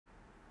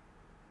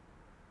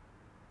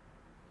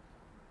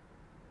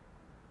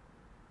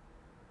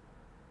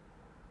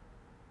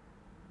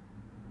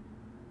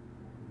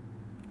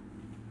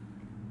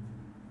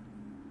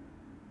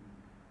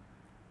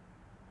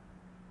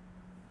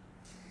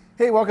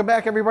Hey, welcome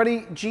back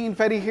everybody. Gene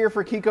Fetty here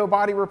for Keco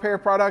Body Repair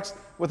Products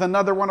with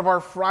another one of our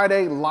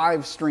Friday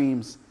live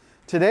streams.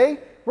 Today,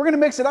 we're gonna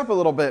mix it up a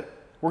little bit.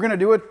 We're gonna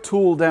do a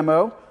tool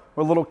demo,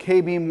 a little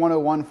K-Beam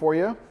 101 for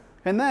you.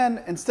 And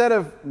then instead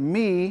of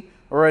me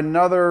or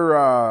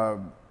another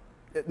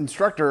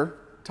instructor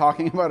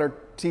talking about our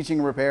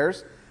teaching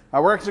repairs,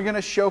 we're actually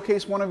gonna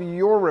showcase one of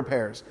your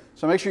repairs.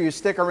 So make sure you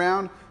stick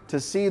around to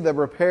see the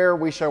repair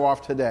we show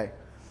off today.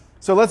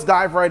 So let's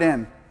dive right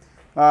in.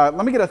 Let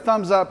me get a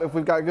thumbs up if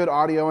we've got good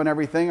audio and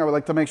everything. I would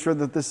like to make sure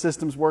that this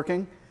system's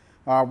working.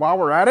 While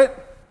we're at it,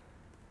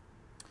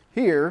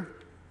 here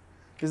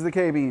is the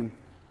K-Beam.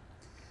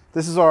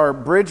 This is our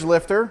bridge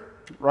lifter,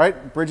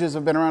 right? Bridges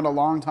have been around a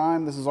long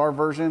time. This is our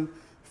version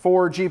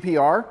for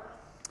GPR.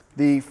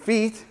 The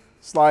feet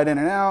slide in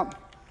and out.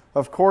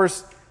 Of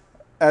course,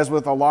 as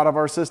with a lot of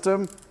our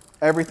system,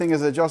 everything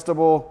is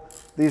adjustable.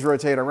 These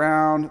rotate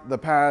around, the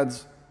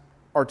pads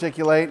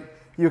articulate.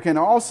 You can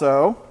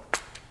also,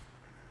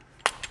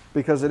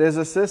 because it is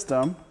a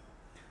system,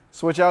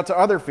 switch out to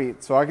other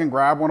feet. So I can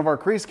grab one of our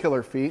crease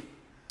killer feet,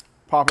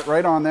 pop it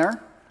right on there,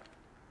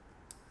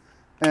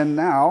 and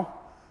now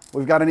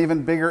we've got an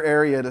even bigger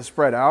area to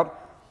spread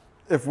out.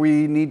 If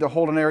we need to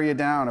hold an area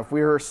down, if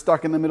we're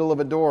stuck in the middle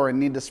of a door and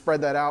need to spread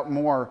that out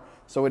more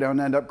so we don't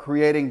end up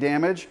creating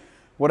damage,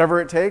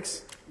 whatever it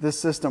takes, this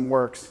system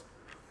works.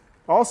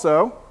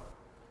 Also,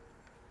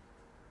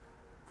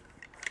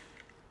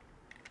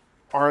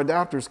 our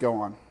adapters go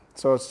on.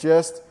 So it's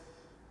just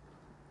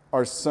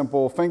our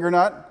simple finger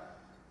nut.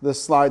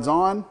 This slides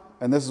on,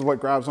 and this is what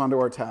grabs onto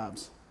our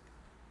tabs.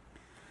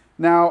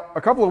 Now,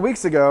 a couple of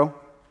weeks ago,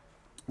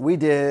 we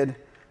did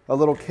a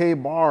little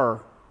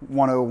K-Bar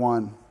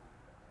 101.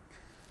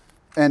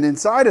 And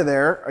inside of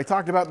there, I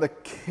talked about the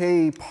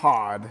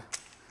K-Pod,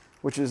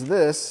 which is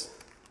this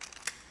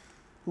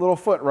little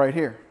foot right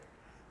here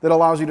that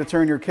allows you to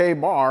turn your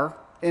K-Bar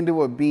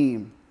into a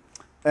beam.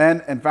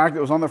 And in fact,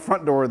 it was on the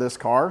front door of this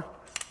car.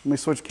 Let me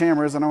switch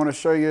cameras, and I want to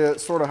show you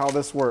sort of how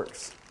this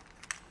works.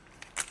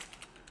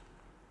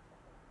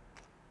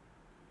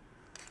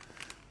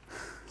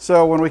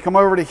 So when we come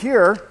over to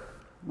here,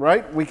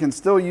 right, we can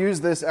still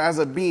use this as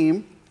a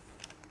beam.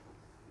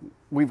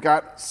 We've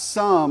got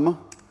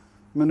some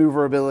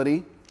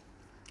maneuverability,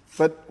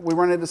 but we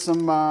run into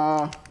some,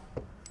 I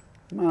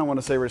don't want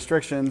to say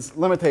restrictions,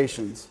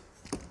 limitations.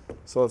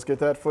 So let's get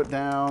that foot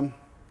down,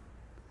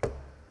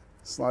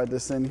 slide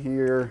this in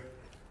here.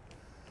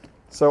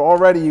 So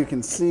already you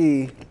can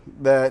see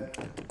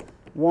that,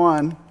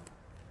 one,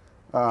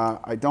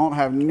 I don't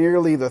have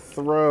nearly the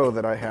throw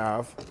that I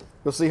have.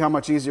 You'll see how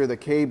much easier the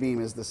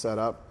K-Beam is to set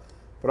up,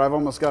 but I've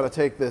almost got to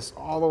take this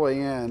all the way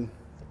in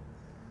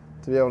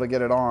to be able to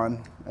get it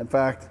on. In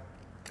fact,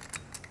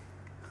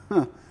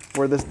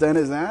 where this dent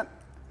is at,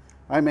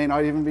 I may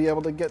not even be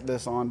able to get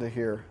this onto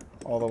here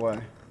all the way.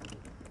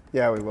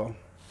 Yeah, we will.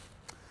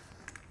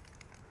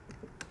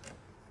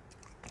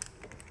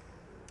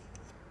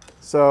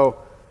 So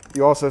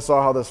you also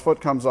saw how this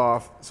foot comes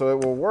off, so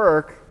it will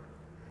work.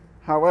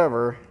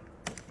 However,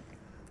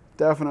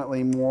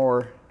 definitely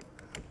more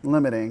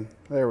limiting.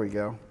 There we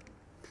go.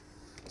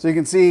 So you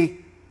can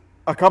see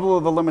a couple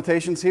of the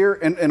limitations here,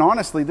 and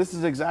honestly, this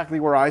is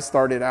exactly where I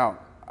started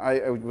out.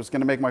 I was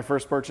going to make my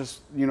first purchase,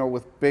 you know,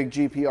 with big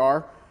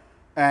GPR,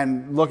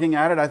 and looking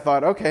at it, I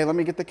thought, okay, let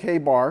me get the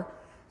K-Bar,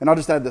 and I'll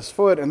just add this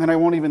foot, and then I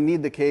won't even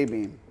need the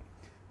K-Beam.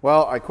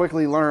 Well, I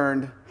quickly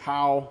learned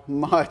how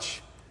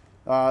much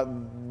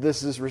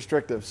this is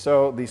restrictive.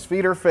 So these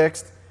feet are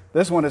fixed.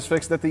 This one is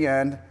fixed at the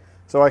end,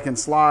 so I can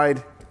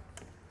slide.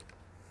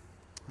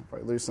 If I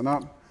loosen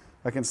up,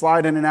 I can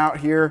slide in and out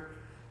here.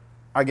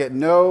 I get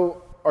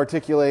no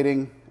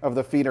articulating of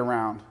the feet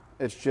around.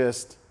 It's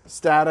just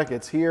static.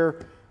 It's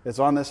here. It's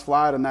on this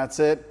flat, and that's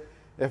it.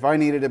 If I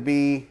needed to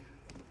be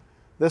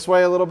this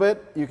way a little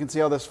bit, you can see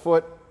how this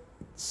foot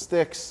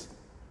sticks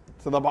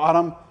to the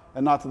bottom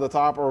and not to the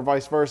top, or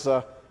vice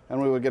versa,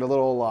 and we would get a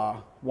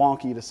little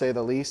wonky, to say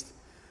the least.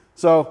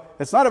 So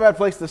it's not a bad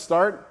place to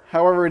start.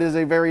 However, it is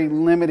a very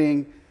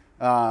limiting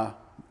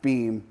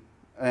beam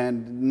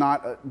and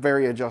not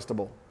very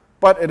adjustable,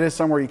 but it is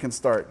somewhere you can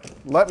start.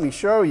 Let me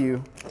show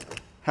you,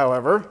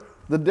 however,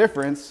 the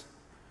difference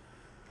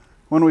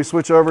when we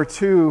switch over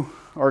to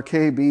our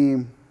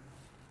K-Beam.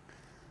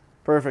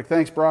 Perfect.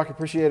 Thanks, Brock.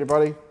 Appreciate it,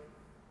 buddy.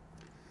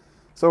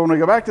 So when we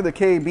go back to the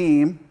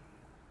K-Beam,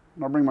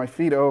 and I'll bring my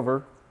feet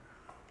over,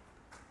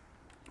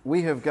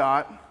 we have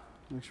got,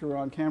 make sure we're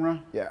on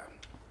camera. Yeah.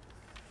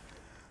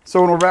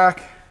 So when we're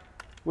back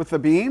with the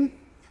beam,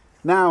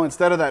 now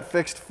instead of that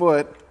fixed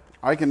foot,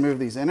 I can move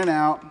these in and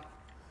out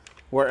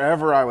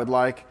wherever I would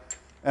like.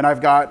 And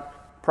I've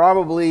got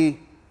probably,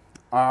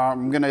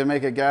 I'm going to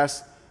make a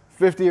guess,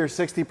 50 or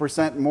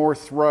 60% more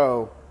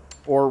throw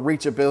or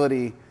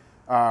reachability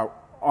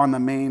on the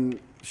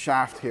main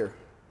shaft here.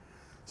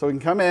 So we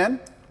can come in,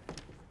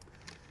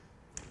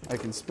 I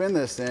can spin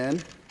this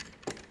in.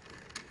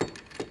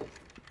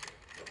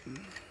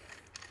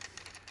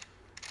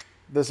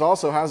 This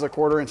also has a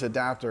 1/4 inch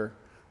adapter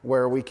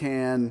where we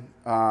can,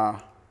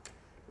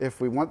 if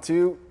we want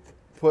to,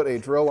 put a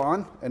drill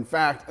on. In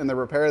fact, in the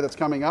repair that's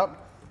coming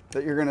up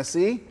that you're gonna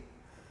see,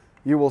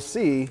 you will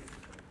see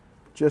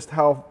just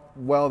how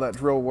well that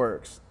drill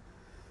works.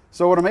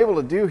 So what I'm able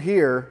to do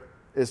here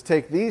is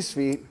take these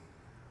feet,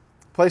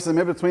 place them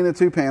in between the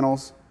two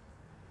panels,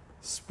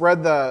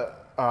 spread the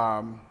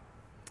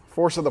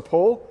force of the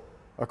pull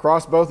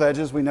across both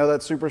edges. We know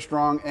that's super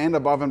strong, and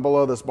above and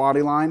below this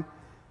body line,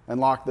 and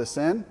lock this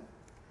in.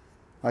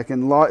 I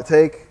can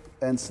take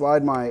and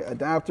slide my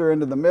adapter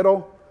into the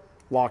middle,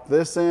 lock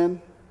this in.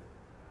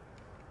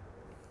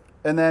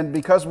 And then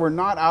because we're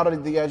not out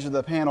at the edge of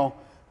the panel,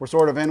 we're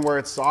sort of in where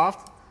it's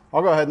soft,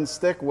 I'll go ahead and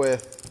stick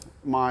with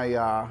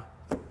my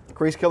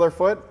crease killer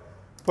foot,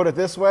 put it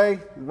this way,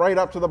 right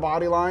up to the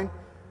body line,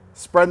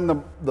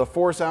 spreading the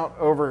force out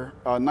over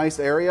a nice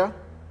area.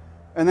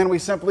 And then we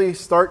simply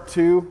start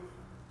to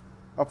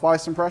apply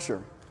some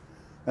pressure.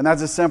 And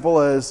that's as simple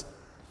as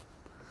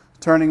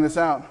turning this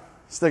out.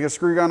 Stick a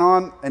screw gun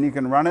on and you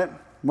can run it.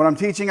 When I'm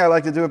teaching, I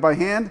like to do it by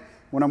hand.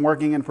 When I'm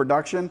working in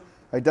production,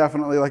 I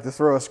definitely like to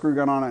throw a screw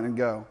gun on it and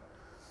go.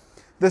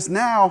 This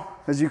now,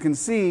 as you can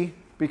see,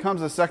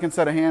 becomes a second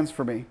set of hands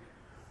for me.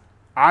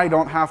 I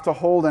don't have to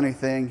hold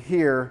anything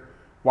here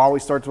while we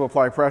start to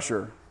apply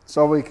pressure.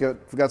 So we've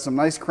got some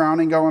nice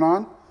crowning going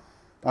on.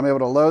 I'm able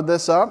to load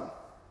this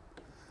up.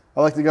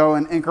 I like to go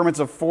in increments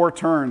of 4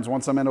 turns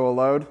once I'm into a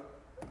load,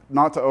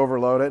 not to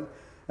overload it.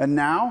 And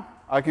now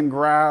I can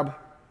grab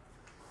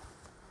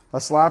a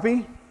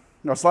slapper,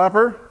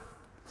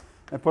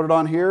 and put it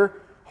on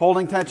here,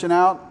 holding tension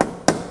out,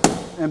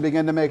 and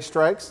begin to make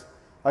strikes.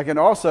 I can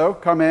also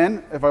come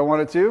in, if I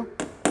wanted to,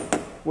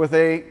 with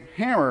a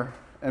hammer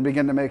and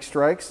begin to make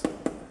strikes.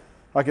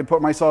 I can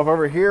put myself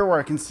over here where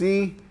I can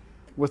see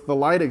with the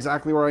light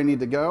exactly where I need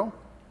to go.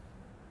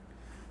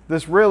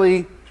 This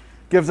really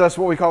gives us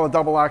what we call a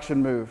double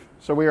action move.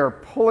 So we are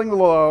pulling the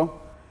low,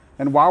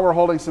 and while we're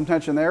holding some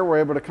tension there, we're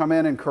able to come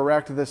in and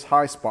correct this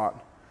high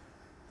spot.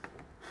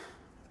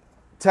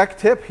 Tech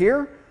tip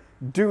here,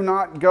 do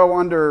not go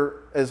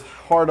under as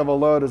hard of a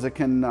load as it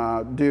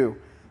can do.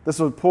 This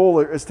will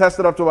pull, it's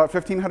tested up to about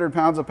 1,500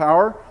 pounds of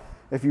power.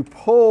 If you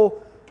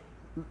pull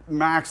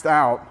maxed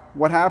out,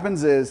 what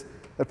happens is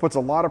it puts a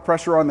lot of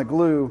pressure on the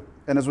glue,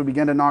 and as we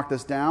begin to knock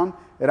this down,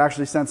 it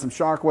actually sends some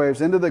shock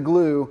waves into the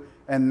glue,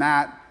 and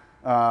that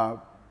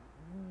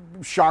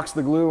shocks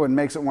the glue and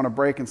makes it want to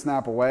break and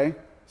snap away.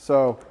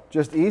 So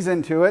just ease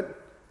into it,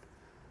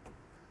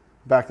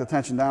 back the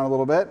tension down a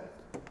little bit,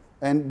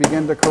 and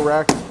begin to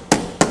correct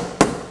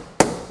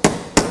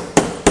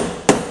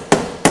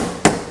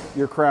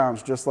your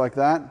crowns just like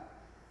that.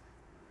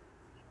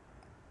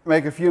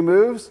 Make a few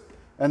moves,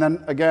 and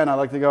then again, I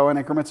like to go in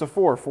increments of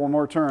 4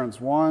 more turns.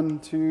 1,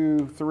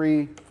 2,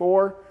 3,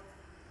 4.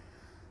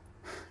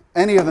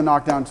 Any of the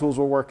knockdown tools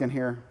will work in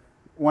here.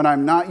 When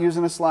I'm not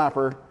using a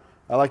slapper,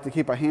 I like to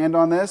keep a hand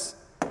on this,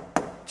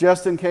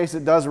 just in case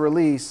it does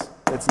release,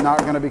 it's not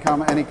going to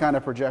become any kind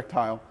of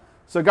projectile.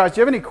 So guys,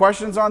 do you have any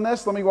questions on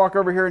this? Let me walk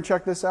over here and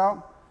check this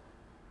out.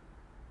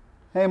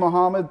 Hey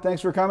Mohammed,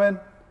 thanks for coming.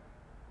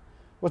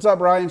 What's up,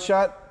 Brian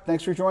Shutt?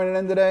 Thanks for joining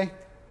in today.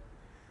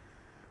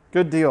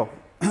 Good deal.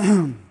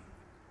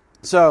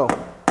 So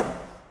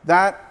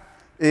that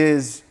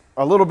is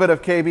a little bit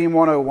of K-Beam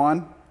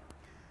 101,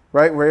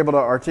 right? We're able to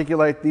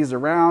articulate these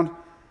around,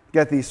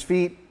 get these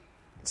feet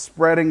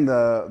spreading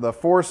the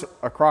force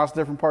across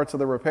different parts of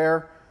the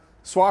repair,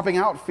 swapping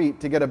out feet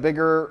to get a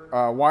bigger,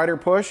 wider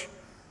push.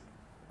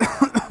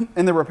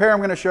 In the repair I'm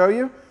going to show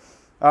you,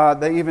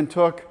 they even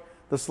took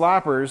the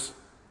slappers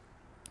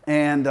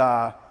and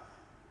on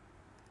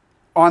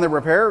the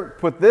repair,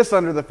 put this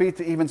under the feet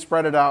to even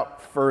spread it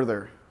out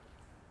further.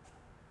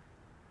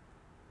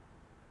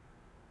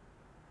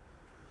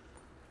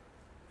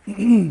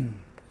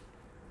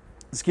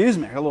 Excuse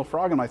me, I got a little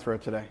frog in my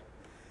throat today.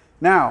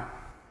 Now,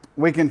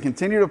 we can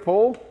continue to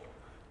pull,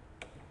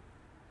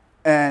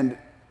 and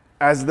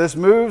as this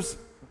moves,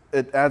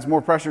 it adds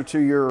more pressure to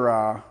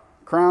your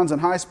crowns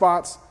and high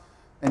spots,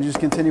 and just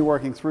continue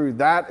working through.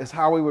 That is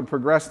how we would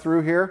progress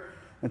through here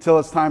until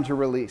it's time to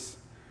release.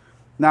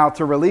 Now,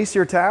 to release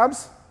your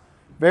tabs,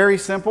 very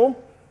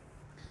simple,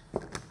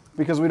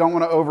 because we don't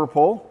want to over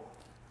pull.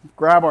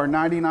 Grab our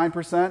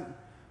 99%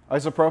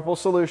 isopropyl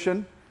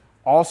solution,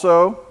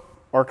 also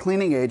our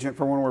cleaning agent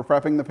for when we're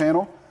prepping the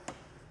panel.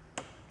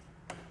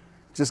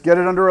 Just get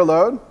it under a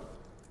load.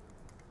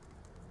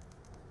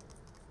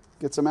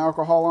 Get some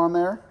alcohol on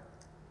there,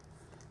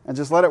 and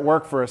just let it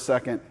work for a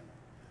second.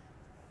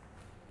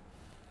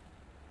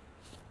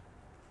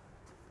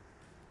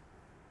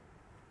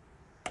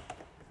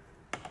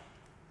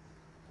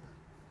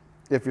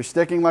 If you're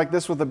sticking like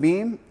this with a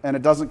beam and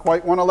it doesn't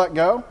quite want to let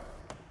go,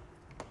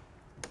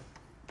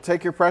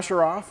 take your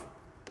pressure off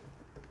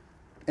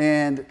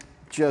and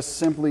just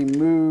simply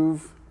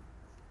move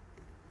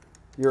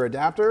your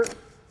adapter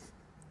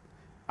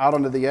out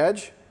onto the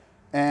edge,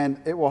 and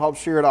it will help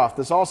shear it off.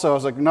 This also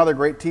is like another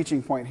great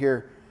teaching point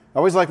here. I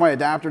always like my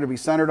adapter to be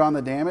centered on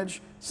the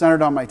damage,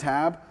 centered on my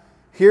tab.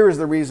 Here is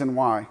the reason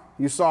why.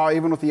 You saw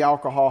even with the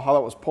alcohol how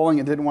it was pulling,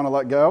 it didn't want to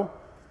let go.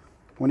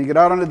 When you get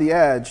out onto the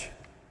edge,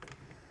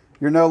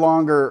 you're no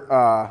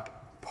longer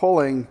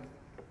pulling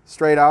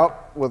straight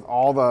out with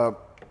all the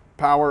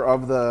power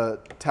of the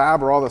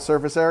tab or all the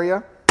surface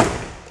area,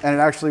 and it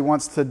actually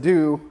wants to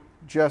do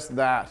just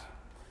that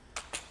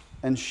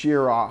and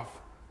shear off.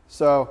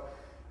 So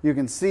you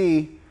can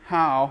see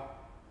how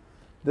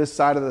this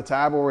side of the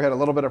tab where we had a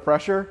little bit of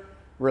pressure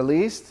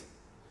released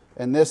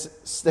and this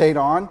stayed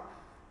on.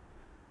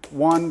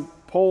 One,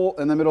 pull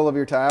in the middle of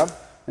your tab,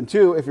 and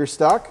two, if you're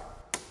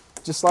stuck,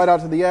 just slide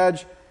out to the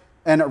edge,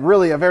 and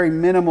really a very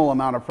minimal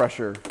amount of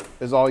pressure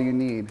is all you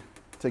need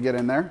to get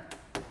in there.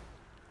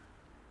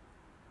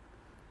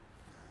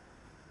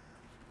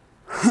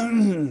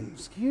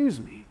 Excuse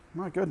me,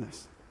 my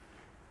goodness.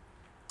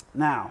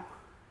 Now,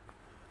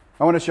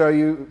 I want to show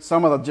you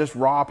some of the just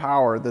raw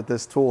power that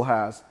this tool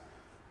has.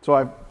 So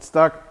I've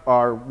stuck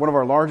one of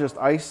our largest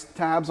ice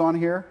tabs on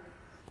here,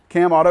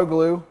 cam auto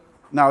glue.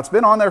 Now it's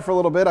been on there for a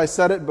little bit. I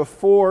set it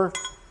before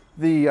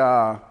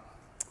the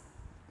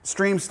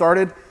stream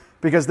started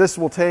because this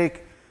will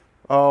take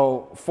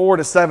 4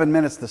 to 7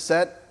 minutes to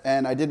set,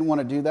 and I didn't want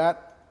to do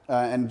that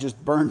and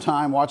just burn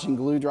time watching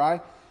glue dry.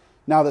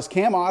 Now this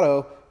cam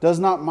auto does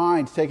not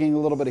mind taking a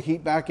little bit of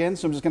heat back in,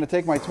 so I'm just going to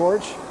take my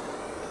torch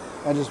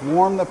and just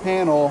warm the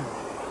panel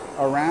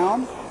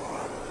around,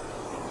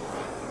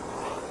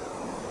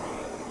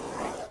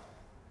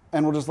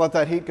 and we'll just let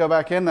that heat go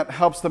back in. That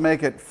helps to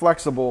make it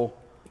flexible,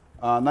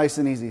 nice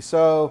and easy.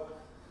 So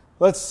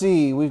let's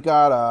see, we've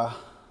got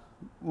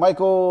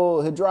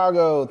Michael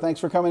Hidrago,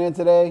 thanks for coming in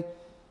today.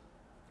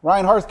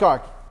 Ryan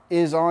Hearthcock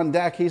is on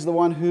deck. He's the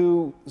one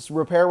whose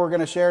repair we're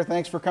going to share.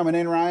 Thanks for coming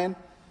in, Ryan.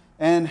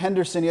 And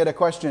Henderson, you had a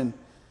question.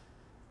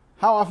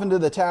 How often do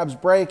the tabs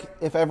break,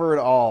 if ever at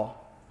all?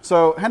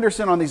 So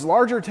Henderson, on these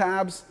larger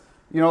tabs,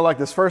 you know, like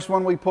this first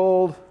one we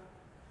pulled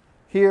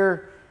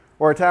here,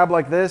 or a tab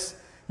like this,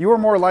 you are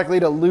more likely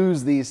to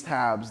lose these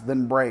tabs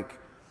than break.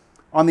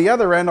 On the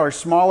other end, our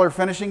smaller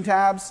finishing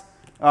tabs,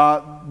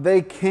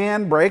 they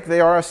can break.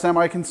 They are a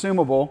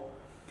semi-consumable.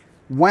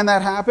 When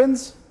that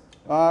happens,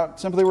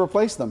 simply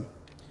replace them.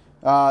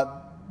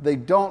 They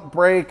don't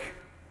break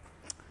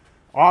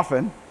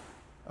often.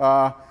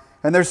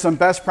 And there's some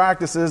best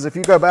practices. If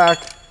you go back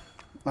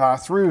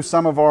through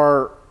some of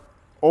our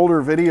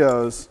older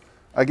videos,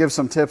 I give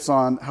some tips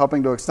on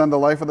helping to extend the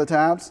life of the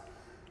tabs.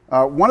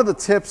 One of the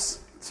tips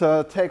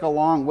to take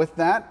along with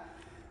that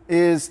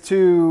is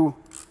to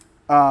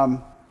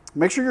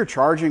make sure you're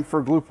charging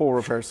for glue pull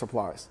repair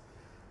supplies.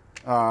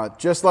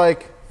 Just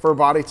like for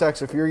body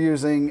techs, if you're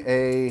using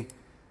a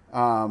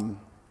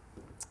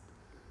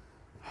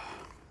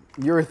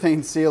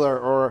urethane sealer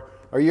or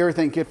a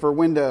urethane kit for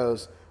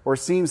windows or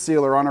seam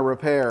sealer on a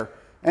repair,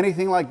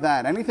 anything like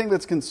that, anything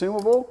that's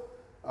consumable,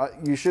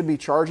 you should be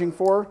charging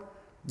for.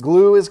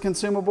 Glue is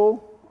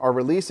consumable. Our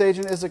release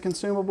agent is a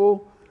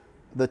consumable.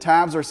 The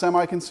tabs are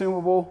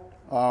semi-consumable.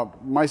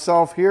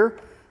 Myself here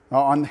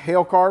on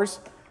Hail cars,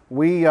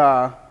 we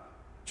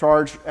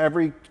charge,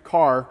 every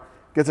car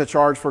gets a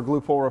charge for glue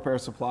pull repair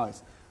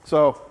supplies.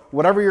 So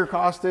whatever your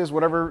cost is,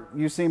 whatever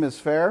you seem is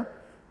fair,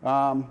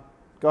 go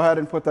ahead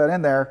and put that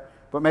in there,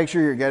 but make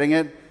sure you're getting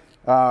it.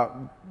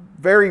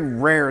 Very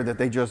rare that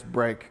they just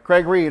break.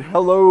 Craig Reed,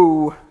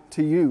 hello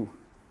to you.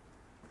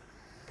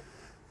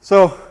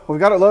 So we've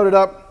got it loaded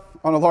up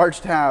on a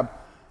large tab.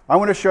 I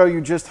want to show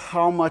you just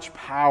how much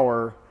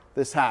power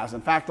this has.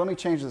 In fact, let me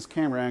change this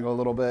camera angle a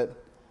little bit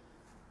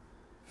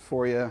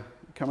for you.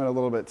 Come in a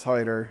little bit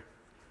tighter.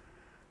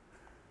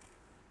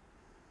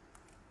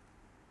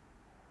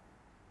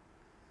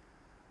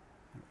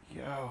 There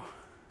we go.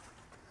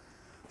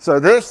 So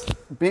this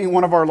being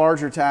one of our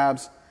larger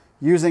tabs,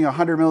 using a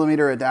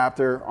 100mm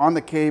adapter on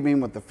the K-Beam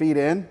with the feet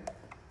in,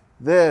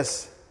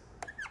 this,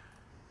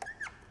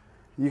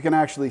 you can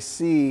actually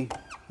see,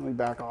 let me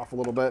back off a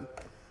little bit,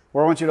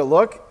 where I want you to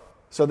look.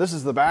 So this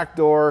is the back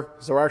door,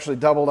 so we're actually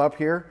doubled up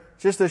here,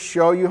 just to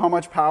show you how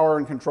much power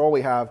and control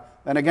we have.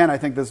 And again, I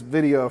think this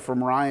video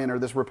from Ryan, or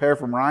this repair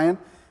from Ryan,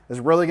 is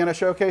really gonna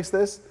showcase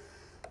this.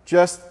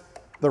 Just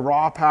the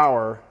raw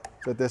power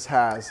that this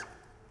has.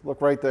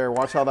 Look right there,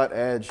 watch how that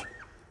edge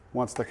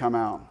wants to come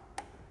out.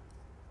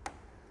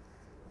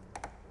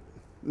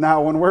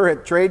 Now, when we're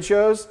at trade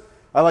shows,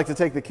 I like to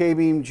take the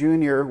K-Beam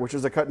Junior, which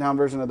is a cut down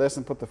version of this,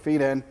 and put the feet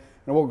in,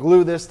 and we'll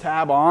glue this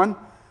tab on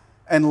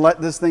and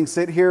let this thing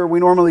sit here. We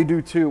normally do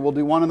two. We'll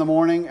do one in the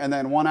morning and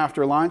then one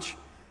after lunch,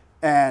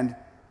 and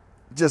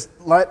just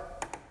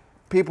let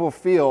people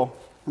feel.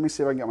 Let me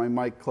see if I can get my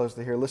mic close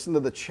to here. Listen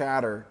to the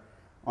chatter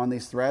on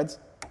these threads.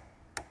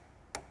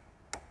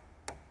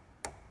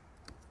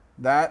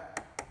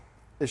 That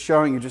is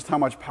showing you just how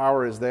much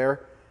power is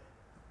there.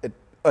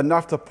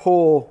 Enough to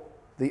pull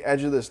the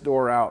edge of this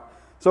door out.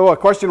 So a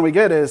question we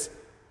get is,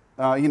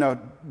 you know,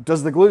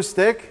 does the glue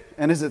stick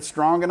and is it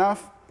strong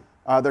enough?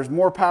 There's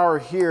more power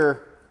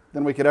here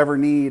than we could ever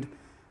need,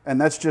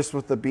 and that's just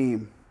with the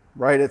beam,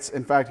 right? It's,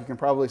 in fact, you can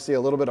probably see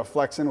a little bit of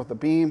flex in with the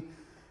beam.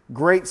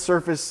 Great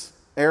surface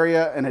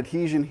area and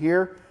adhesion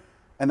here,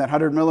 and that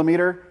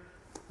 100mm.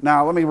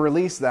 Now let me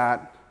release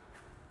that,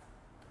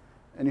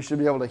 and you should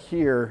be able to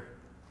hear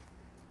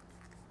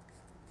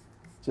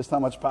just how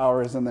much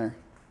power is in there.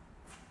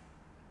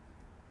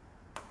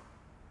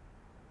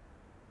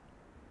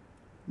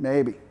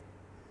 Maybe.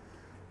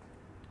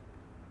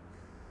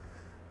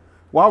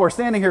 While we're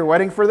standing here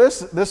waiting for this,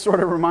 this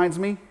sort of reminds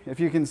me, if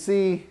you can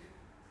see,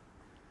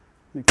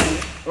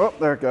 oh,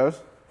 there it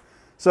goes.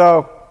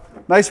 So,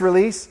 nice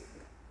release.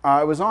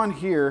 It was on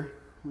here.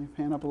 Let me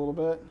pan up a little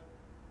bit.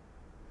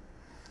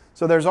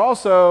 So there's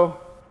also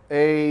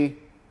it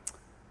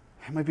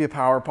might be a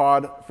power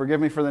pod. Forgive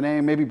me for the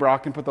name. Maybe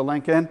Brock can put the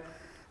link in.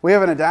 We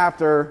have an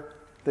adapter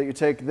that you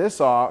take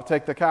this off,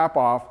 take the cap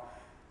off.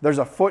 There's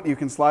a foot you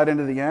can slide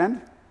into the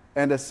end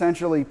and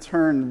essentially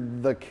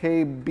turn the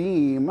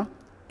K-Beam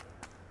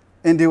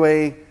into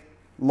a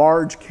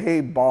large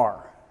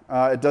K-bar.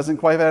 It doesn't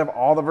quite have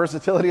all the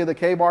versatility of the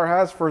K-bar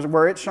has for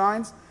where it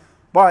shines,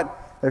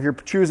 but if you're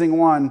choosing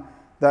one,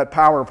 that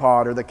power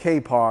pod or the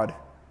K-pod,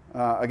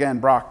 again,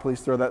 Brock,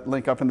 please throw that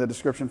link up in the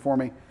description for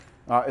me,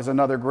 is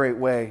another great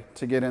way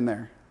to get in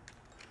there.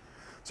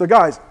 So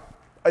guys,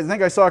 I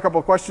think I saw a couple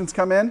of questions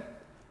come in.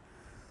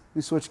 Let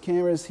me switch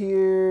cameras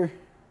here.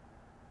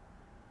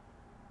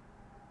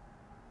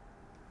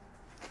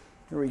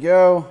 Here we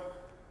go.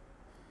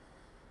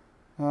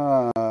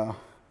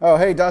 Oh,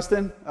 hey,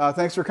 Dustin.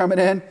 Thanks for coming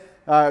in.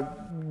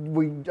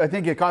 I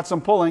think you caught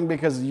some pulling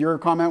because your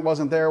comment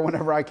wasn't there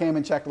whenever I came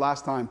and checked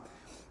last time.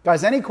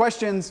 Guys, any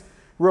questions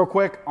real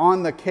quick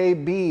on the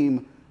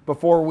K-Beam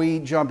before we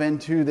jump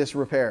into this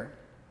repair?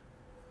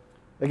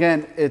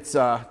 Again, it's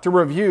to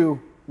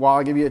review while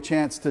I give you a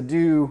chance to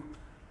do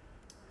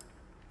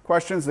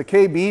questions. The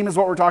K-Beam is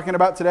what we're talking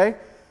about today.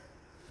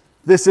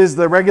 This is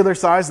the regular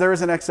size. There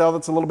is an XL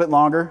that's a little bit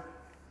longer.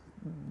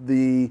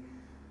 The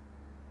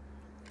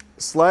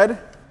sled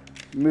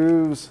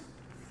moves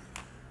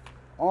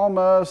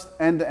almost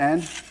end to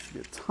end.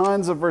 You get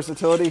tons of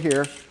versatility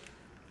here.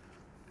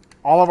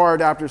 All of our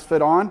adapters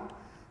fit on.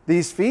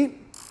 These feet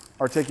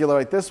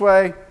articulate this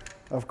way.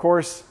 Of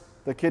course,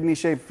 the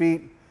kidney-shaped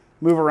feet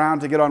move around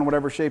to get on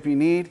whatever shape you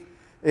need.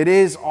 It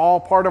is all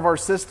part of our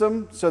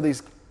system, so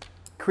these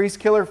crease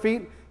killer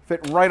feet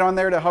fit right on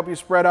there to help you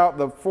spread out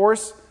the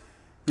force.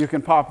 You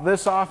can pop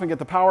this off and get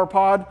the power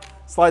pod,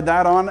 slide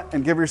that on,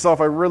 and give yourself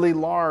a really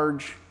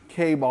large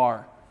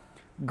K-bar.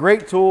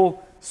 Great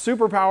tool,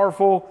 super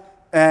powerful,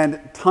 and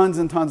tons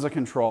of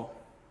control.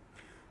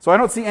 So I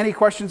don't see any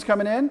questions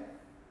coming in.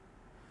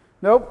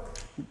 Nope.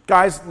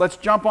 Guys, let's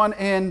jump on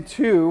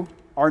into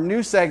our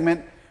new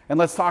segment and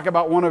let's talk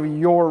about one of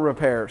your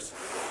repairs.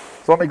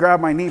 So let me grab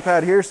my knee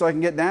pad here so I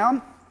can get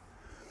down.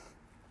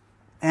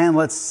 And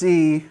let's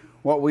see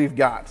what we've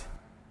got.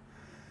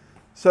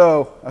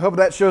 So I hope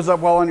that shows up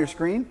well on your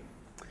screen.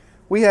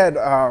 We had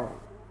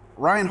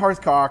Ryan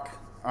Hearthcock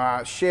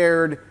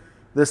shared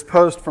this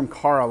post from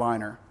Car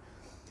Aligner.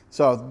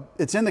 So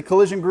it's in the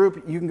collision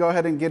group. You can go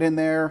ahead and get in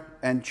there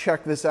and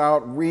check this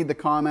out, read the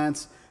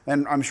comments,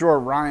 and I'm sure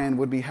Ryan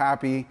would be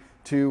happy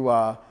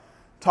to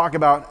talk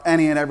about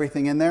any and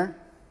everything in there.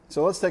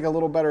 So let's take a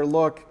little better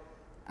look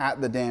at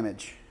the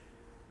damage.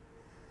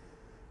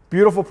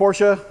 Beautiful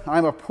Porsche.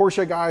 I'm a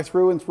Porsche guy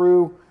through and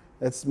through.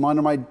 It's one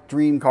of my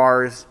dream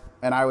cars,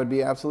 and I would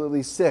be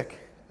absolutely sick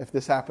if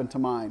this happened to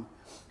mine.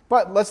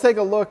 But let's take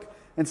a look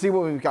and see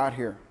what we've got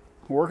here.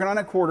 We're working on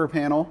a quarter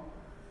panel.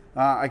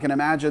 I can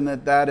imagine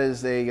that that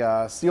is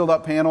a sealed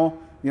up panel.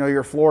 You know,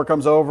 your floor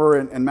comes over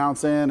and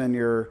mounts in, and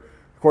your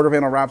quarter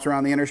panel wraps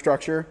around the inner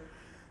structure,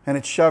 and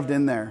it's shoved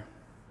in there.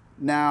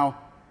 Now,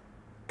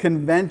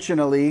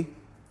 conventionally,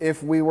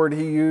 if we were to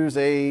use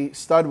a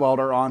stud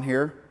welder on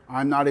here,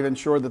 I'm not even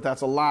sure that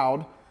that's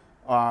allowed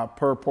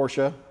per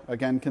Porsche.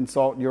 Again,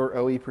 consult your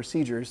OE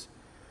procedures.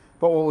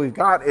 But what we've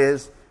got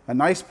is a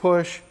nice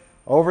push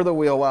over the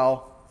wheel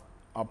well,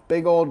 a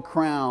big old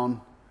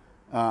crown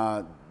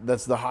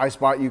that's the high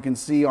spot you can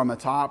see on the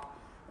top,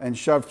 and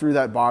shoved through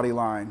that body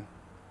line.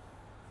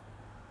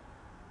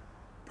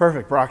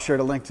 Perfect. Brock shared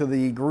a link to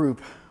the group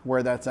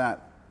where that's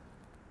at.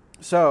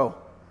 So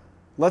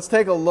let's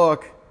take a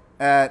look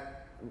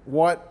at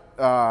what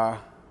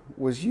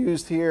was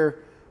used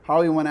here,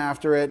 how we went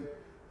after it.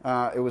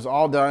 It was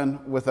all done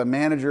with a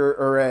manager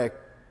or a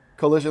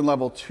collision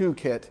level 2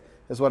 kit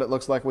is what it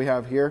looks like we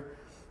have here.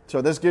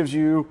 So this gives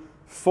you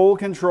full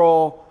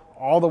control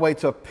all the way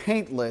to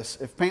paintless.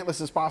 If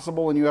paintless is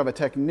possible and you have a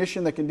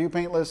technician that can do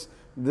paintless,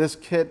 this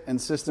kit and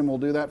system will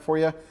do that for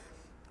you.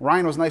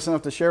 Ryan was nice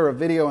enough to share a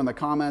video in the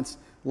comments.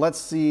 Let's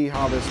see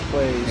how this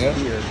plays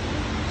here.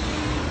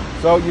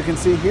 So you can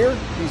see here,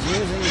 he's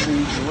using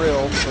the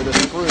drill or the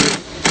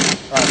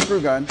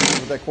screw gun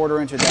with that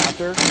 1/4 inch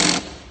adapter.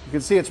 You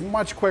can see it's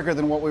much quicker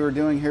than what we were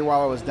doing here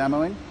while I was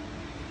demoing.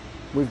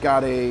 We've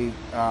got a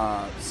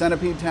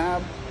centipede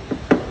tab,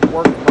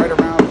 worked right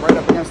around, right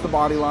up against the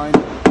body line,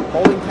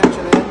 holding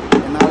tension in,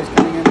 and now he's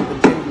coming in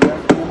with the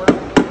JVF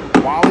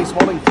hammer. While he's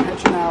holding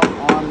tension out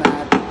on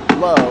that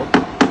low,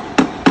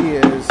 he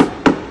is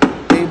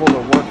able to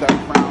work that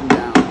crown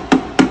down.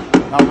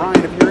 Now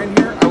Ryan, if you're in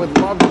here, I would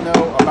love to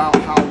know about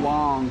how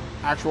long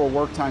actual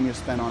work time you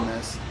spent on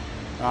this.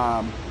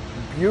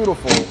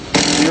 Beautiful,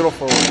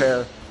 beautiful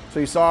repair. So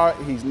you saw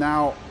he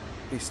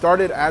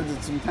started,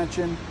 added some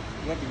tension,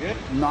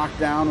 knocked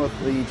down with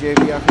the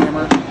JBF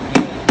hammer,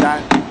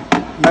 that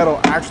metal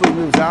actually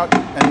moves out,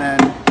 and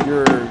then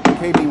your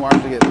K-beam will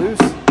actually get loose.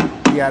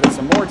 He added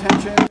some more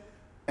tension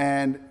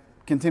and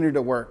continued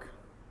to work.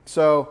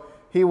 So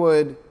he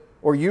would,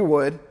 or you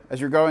would, as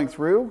you're going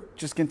through,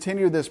 just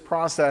continue this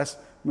process,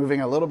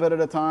 moving a little bit at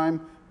a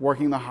time,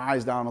 working the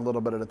highs down a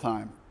little bit at a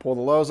time. Pull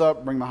the lows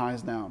up, bring the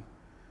highs down.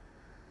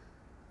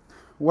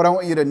 What I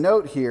want you to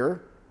note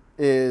here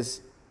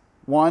is,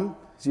 one,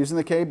 he's using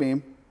the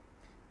K-beam.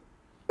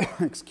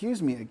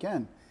 Excuse me,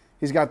 again.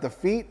 He's got the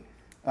feet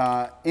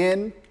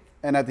in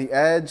and at the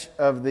edge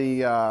of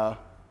the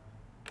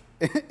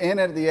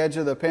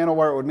panel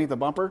where it would meet the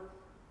bumper.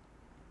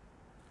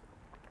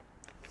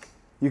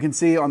 You can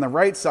see on the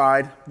right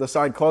side, the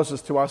side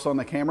closest to us on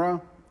the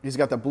camera, he's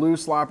got the blue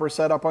slapper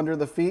set up under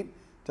the feet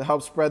to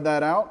help spread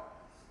that out.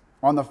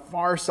 On the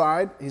far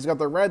side, he's got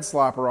the red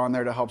slapper on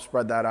there to help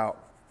spread that out.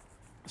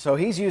 So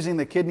he's using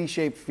the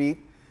kidney-shaped feet.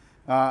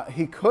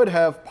 He could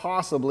have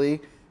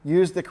possibly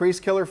used the crease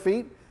killer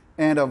feet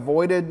and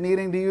avoided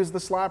needing to use the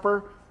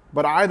slapper,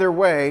 but either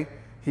way,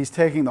 he's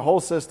taking the whole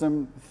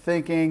system,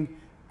 thinking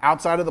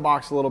outside of the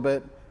box a little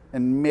bit,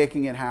 and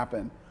making it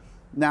happen.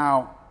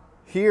 Now,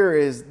 here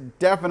is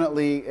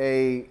definitely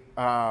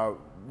a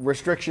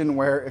restriction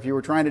where if you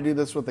were trying to do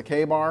this with the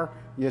K-bar,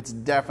 it's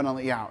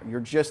definitely out. You're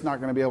just not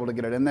going to be able to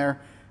get it in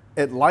there.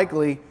 It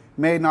likely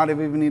may not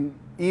have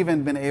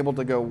even been able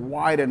to go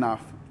wide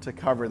enough to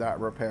cover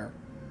that repair.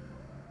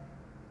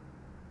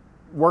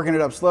 Working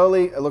it up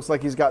slowly, it looks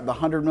like he's got the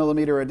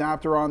 100mm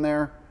adapter on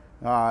there.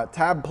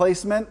 Tab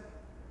placement,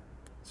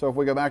 so if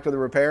we go back to the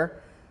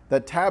repair,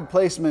 that tab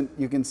placement,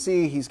 you can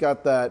see he's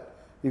got that,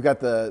 you've got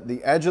the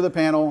edge of the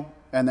panel,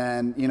 and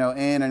then, you know,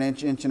 in an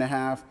inch, inch and a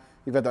half,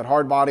 you've got that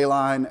hard body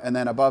line, and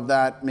then above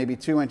that, maybe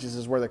 2 inches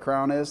is where the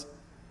crown is.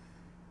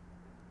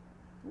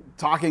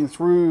 Talking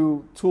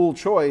through tool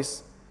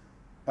choice,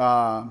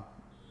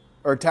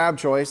 or tab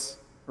choice,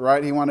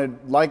 right? He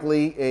wanted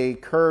likely a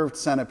curved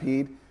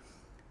centipede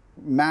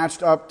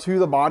matched up to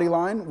the body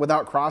line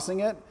without crossing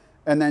it.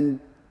 And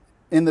then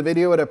in the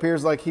video, it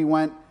appears like he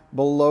went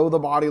below the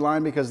body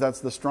line because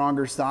that's the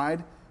stronger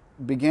side,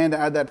 began to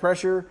add that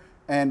pressure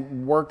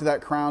and worked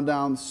that crown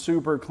down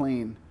super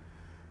clean.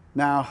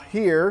 Now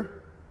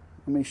here,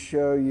 let me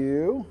show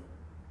you.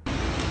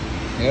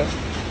 Yes.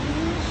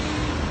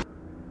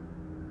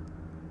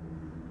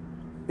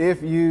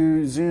 If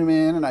you zoom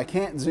in, and I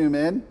can't zoom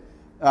in,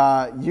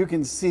 you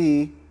can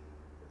see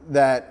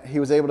that he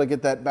was able to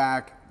get that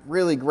back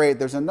really great.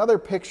 There's another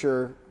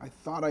picture. I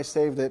thought I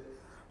saved it.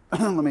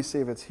 Let me see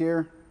if it's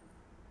here.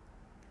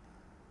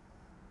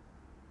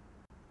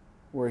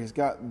 Where he's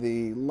got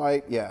the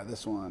light. Yeah,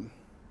 this one.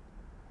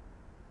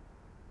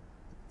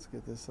 Let's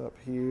get this up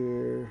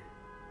here.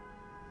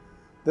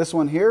 This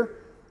one here.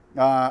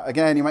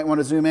 Again, you might want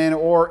to zoom in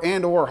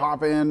or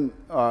hop in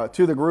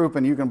to the group,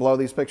 and you can blow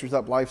these pictures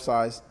up life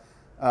size,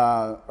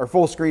 or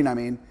full screen, I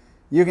mean.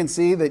 You can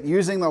see that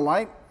using the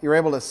light, you're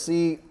able to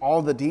see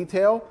all the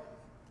detail.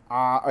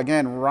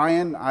 Again,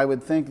 Ryan, I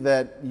would think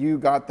that you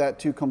got that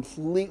to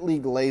completely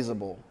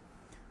glazable.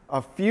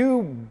 A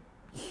few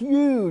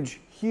huge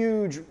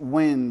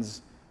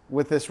wins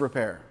with this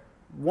repair.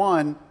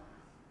 One,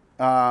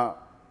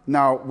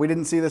 now we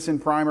didn't see this in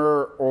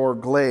primer or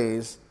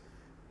glaze.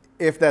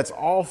 If that's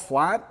all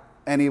flat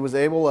and he was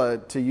able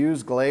to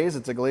use glaze,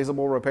 it's a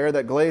glazable repair,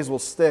 that glaze will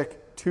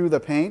stick to the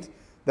paint.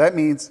 That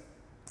means,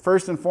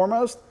 first and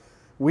foremost,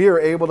 we are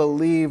able to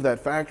leave that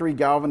factory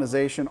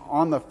galvanization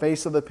on the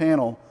face of the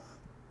panel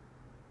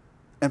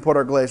and put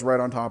our glaze right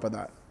on top of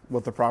that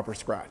with the proper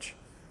scratch.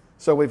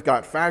 So we've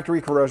got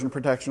factory corrosion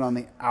protection on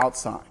the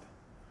outside.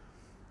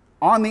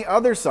 On the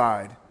other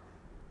side,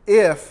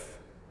 if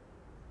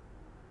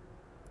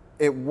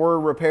it were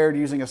repaired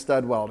using a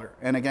stud welder,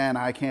 and again,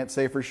 I can't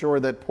say for sure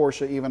that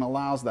Porsche even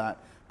allows that,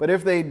 but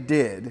if they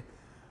did,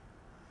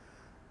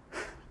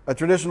 a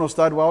traditional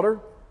stud welder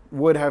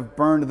would have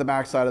burned the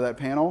backside of that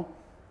panel.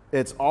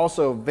 It's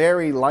also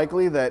very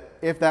likely that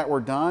if that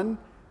were done,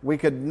 we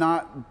could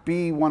not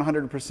be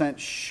 100%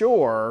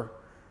 sure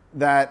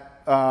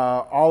that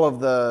all of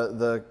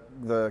the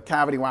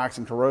cavity wax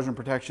and corrosion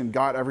protection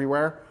got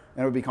everywhere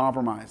and it would be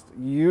compromised.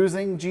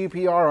 Using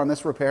GPR on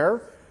this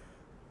repair,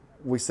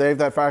 we saved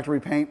that factory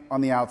paint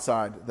on the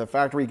outside, the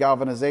factory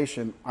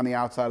galvanization on the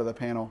outside of the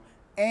panel,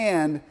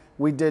 and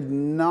we did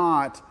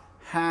not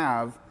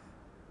have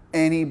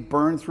any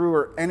burn through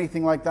or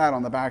anything like that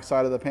on the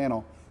backside of the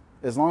panel.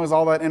 As long as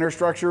all that inner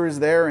structure is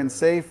there and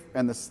safe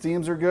and the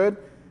steams are good,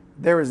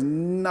 there is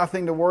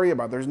nothing to worry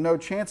about. There's no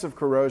chance of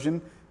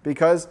corrosion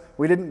because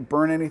we didn't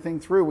burn anything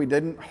through. We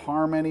didn't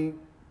harm any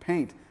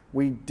paint.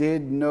 We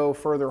did no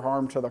further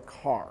harm to the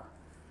car.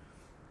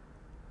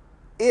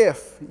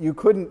 If you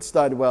couldn't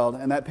stud weld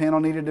and that panel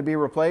needed to be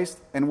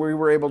replaced and we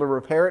were able to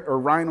repair it, or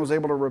Ryan was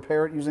able to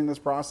repair it using this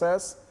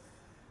process,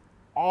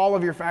 all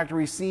of your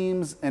factory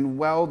seams and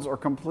welds are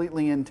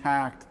completely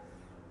intact.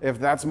 If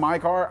that's my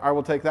car, I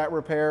will take that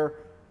repair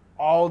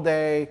all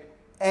day,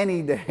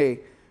 any day,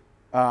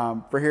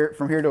 from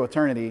here to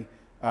eternity,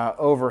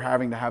 over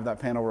having to have that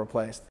panel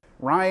replaced.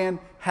 Ryan,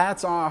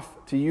 hats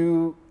off to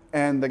you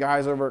and the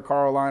guys over at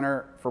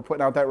Carolina for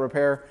putting out that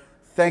repair.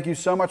 Thank you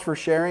so much for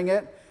sharing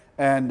it.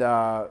 And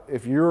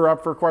if you're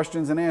up for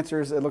questions and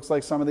answers, it looks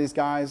like some of these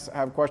guys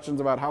have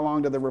questions about how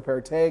long did the repair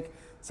take.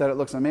 Said it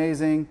looks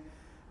amazing.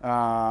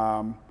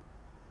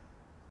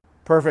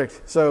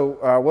 Perfect.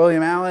 So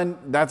William Allen,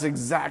 that's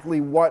exactly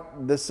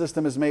what this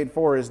system is made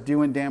for, is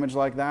doing damage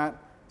like that.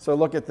 So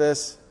look at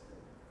this,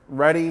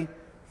 ready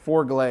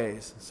for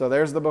glaze. So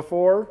there's the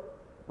before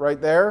right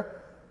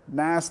there,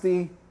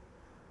 nasty,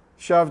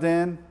 shoved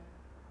in,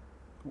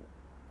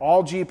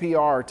 all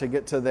GPR to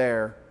get to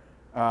there,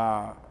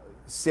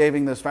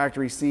 saving those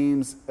factory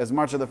seams, as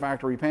much of the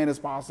factory paint as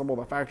possible,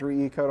 the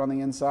factory E-coat on the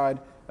inside.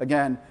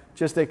 Again,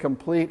 just a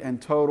complete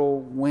and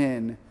total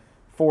win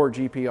for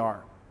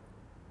GPR.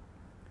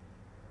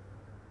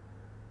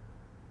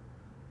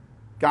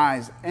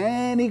 Guys,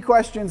 any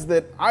questions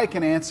that I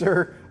can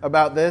answer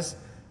about this?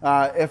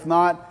 If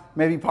not,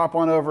 maybe pop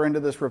on over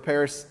into this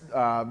repair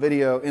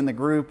video in the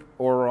group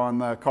or on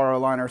the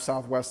Carolina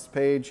Southwest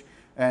page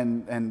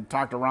and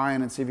talk to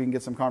Ryan and see if you can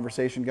get some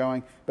conversation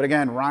going. But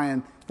again,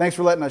 Ryan, thanks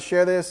for letting us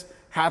share this.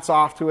 Hats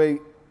off to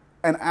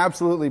an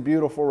absolutely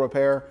beautiful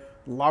repair.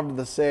 Loved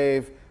the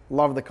save,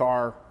 loved the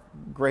car.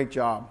 Great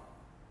job.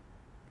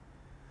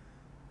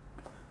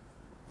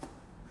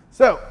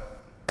 So,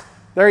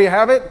 there you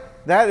have it.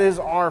 That is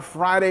our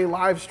Friday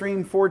live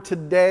stream for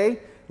today.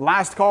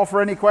 Last call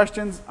for any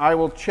questions. I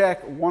will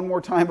check one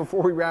more time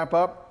before we wrap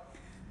up.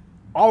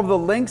 All of the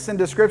links and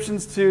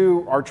descriptions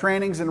to our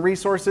trainings and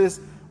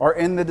resources are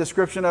in the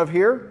description of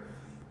here.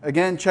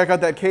 Again, check out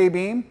that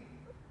K-Beam.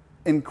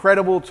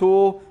 Incredible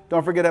tool.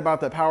 Don't forget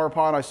about the power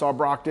pod. I saw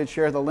Brock did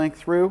share the link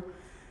through.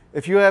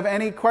 If you have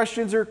any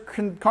questions or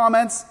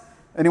comments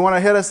and you want to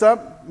hit us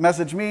up,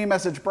 message me,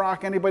 message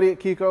Brock. Anybody at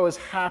Keco is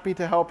happy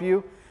to help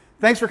you.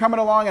 Thanks for coming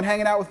along and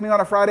hanging out with me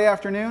on a Friday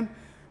afternoon.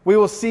 We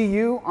will see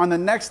you on the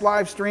next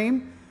live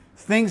stream.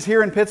 Things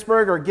here in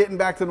Pittsburgh are getting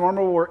back to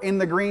normal. We're in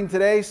the green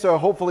today, so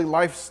hopefully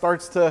life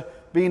starts to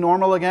be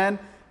normal again.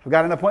 We've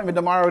got an appointment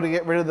tomorrow to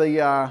get rid of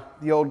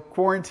the old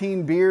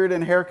quarantine beard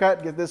and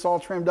haircut, get this all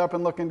trimmed up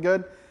and looking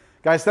good.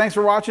 Guys, thanks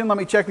for watching. Let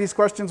me check these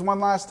questions one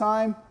last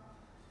time.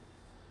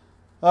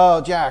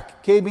 Oh,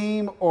 Jack,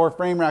 K-Beam or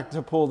frame rack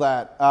to pull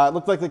that? It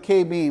looked like the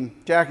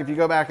K-Beam. Jack, if you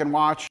go back and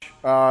watch,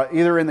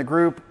 either in the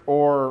group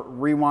or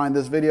rewind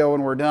this video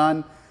when we're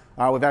done,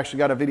 we've actually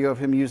got a video of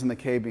him using the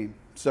K-Beam.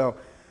 So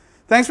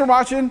thanks for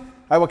watching.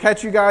 I will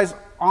catch you guys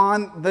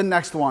on the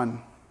next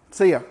one.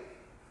 See ya.